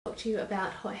to you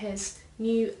about Hot Hair's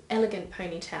new elegant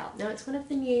ponytail. Now it's one of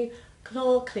the new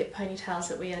claw clip ponytails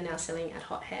that we are now selling at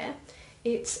Hot Hair.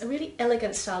 It's a really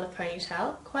elegant style of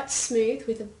ponytail, quite smooth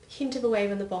with a hint of a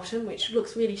wave on the bottom, which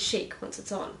looks really chic once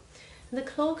it's on. And the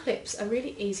claw clips are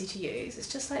really easy to use.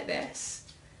 It's just like this,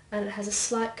 and it has a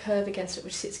slight curve against it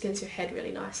which sits against your head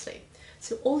really nicely.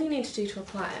 So all you need to do to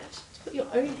apply it is put your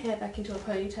own hair back into a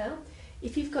ponytail.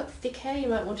 If you've got thick hair, you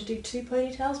might want to do two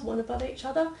ponytails, one above each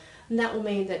other, and that will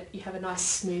mean that you have a nice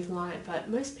smooth line, but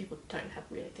most people don't have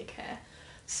really thick hair.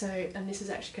 So, and this is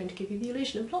actually going to give you the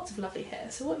illusion of lots of lovely hair.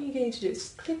 So what you're going to do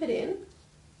is clip it in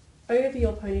over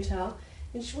your ponytail.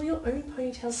 Ensure your own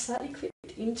ponytail is slightly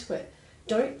clipped into it.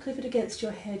 Don't clip it against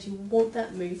your head, you want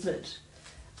that movement.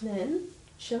 And then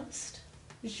just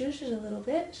zhuzh it a little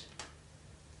bit,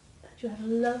 and you'll have a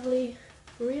lovely,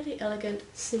 really elegant,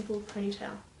 simple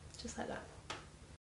ponytail, just like that.